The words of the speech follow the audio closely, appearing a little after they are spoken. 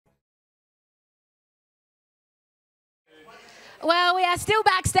Well, we are still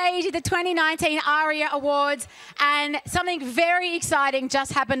backstage at the 2019 ARIA Awards, and something very exciting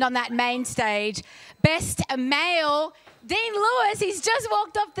just happened on that main stage. Best Male, Dean Lewis, he's just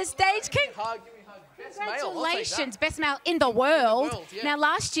walked off the stage. Congratulations, best male in the world. Yeah. Now,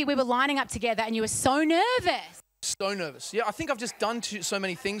 last year we were lining up together and you were so nervous. So nervous. Yeah, I think I've just done so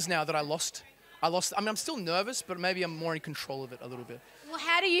many things now that I lost. I mean, I'm still nervous, but maybe I'm more in control of it a little bit. Well,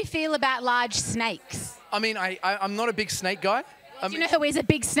 how do you feel about large snakes? I mean, I'm not a big snake guy. Do you know who is a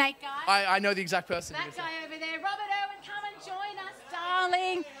big snake guy? I know the exact person. That guy over there. Robert Irwin, come and join us,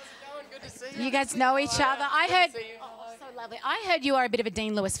 darling. Good to see you. You guys know each other. I heard... Oh, so lovely. I heard you are a bit of a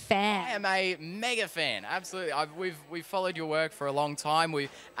Dean Lewis fan. I am a mega fan, absolutely. We've followed your work for a long time. We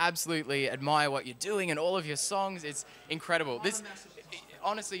absolutely admire what you're doing and all of your songs. It's incredible.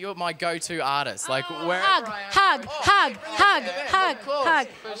 Honestly, you're my go-to artist. Like, Hug.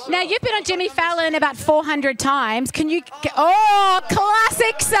 Now, you've been on Jimmy Fallon about 400 times. Can you... Oh,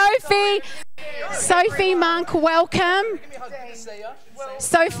 classic Sophie. Sophie Monk, welcome.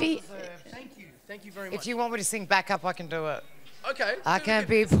 Sophie. Thank you very much. If you want me to sing back up, I can do it. Okay. I can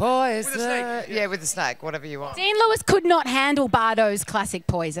be poison. With a snake. Yeah, with the snake, whatever you want. Dean Lewis could not handle Bardo's classic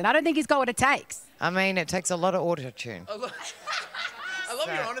Poison. I don't think he's got what it takes. I mean, it takes a lot of auto-tune. I love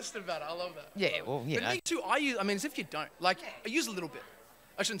you're honest about it. I love that. Yeah, well, you But know. me too. I mean, as if you don't. Like, I use a little bit.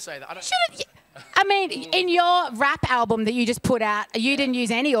 I shouldn't say that. I don't. I mean, in your rap album that you just put out, you didn't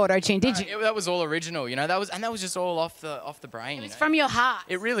use any auto-tune, did you? that was all original, you know. That was just all off the brain. It's from your heart.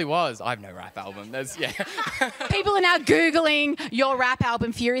 It really was. I have no rap album. Yeah. People are now Googling your rap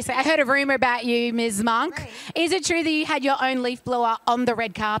album furiously. I heard a rumour about you, Ms. Monk. Is it true that you had your own leaf blower on the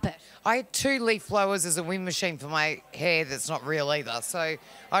red carpet? I had 2 leaf blowers as a wind machine for my hair that's not real either. So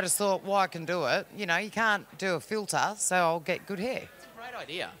I just thought, well, I can do it. You know, you can't do a filter, so I'll get good hair. Great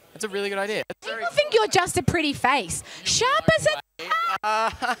idea. That's a really good idea. People think you're just a pretty face. Sharp as a...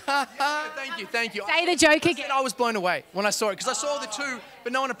 Thank you. Say the joke again. I was blown away when I saw it, because I saw the 2,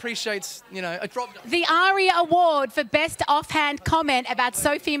 but no one appreciates, you know, a drop. The ARIA Award for Best Offhand Comment about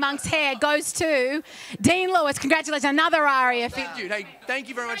Sophie Monk's hair goes to Dean Lewis. Congratulations, another ARIA. Thank you. Hey, thank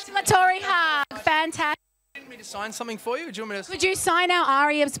you very much. Congratulatory hug. Fantastic. Do you want me to sign something for you? Or do you want me to... Could you sign our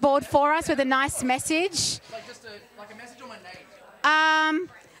ARIA's board for us with a nice message? Like just a message on my name?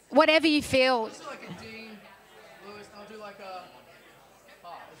 Whatever you feel. Just like a Dean Lewis, I'll do like a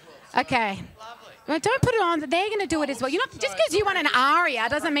heart as well. Okay. Well, don't put it on. They're going to do it as well. You're not, just because you want an ARIA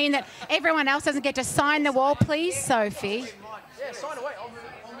doesn't mean that everyone else doesn't get to sign the wall. Please, Sophie. Yeah, sign away. I'll move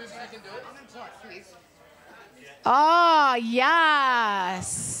so you can do it. Oh,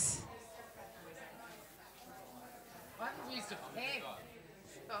 yes.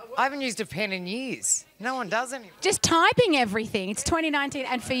 I haven't used a pen in years. No one does anymore. Just typing everything. It's 2019.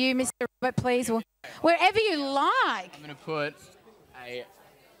 And for you, Mr. Robert, please, wherever you like. I'm going to put a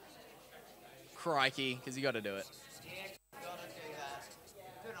crikey, because you got to do it.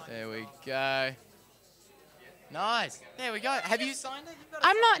 There we go. Nice. There we go. Have you signed it?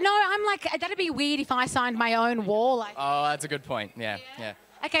 I'm like, that'd be weird if I signed my own wall. Like. Oh, that's a good point. Yeah.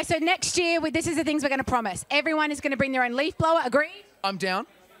 Okay, so next year, this is the things we're going to promise. Everyone is going to bring their own leaf blower. Agreed? I'm down.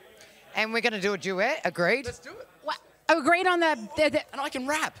 And we're going to do a duet. Agreed? Let's do it. What? Agreed on the... And I can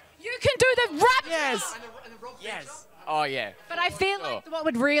rap. You can do the rap. Yes. Yes. Oh, yeah. But I feel like what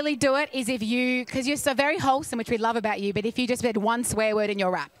would really do it is if you... Because you're so very wholesome, which we love about you, but if you just said one swear word in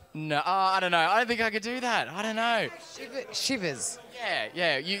your rap. No, I don't know. I don't think I could do that. I don't know. Shivers.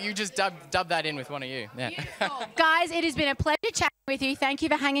 Yeah. You just dub that in with one of you. Yeah. Guys, it has been a pleasure chatting with you. Thank you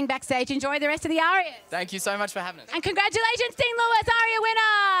for hanging backstage. Enjoy the rest of the ARIAs. Thank you so much for having us. And congratulations, Dean Lewis, ARIA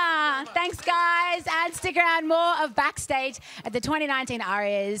winner. Thanks, guys. And stick around, more of Backstage at the 2019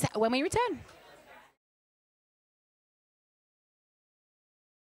 ARIAs when we return.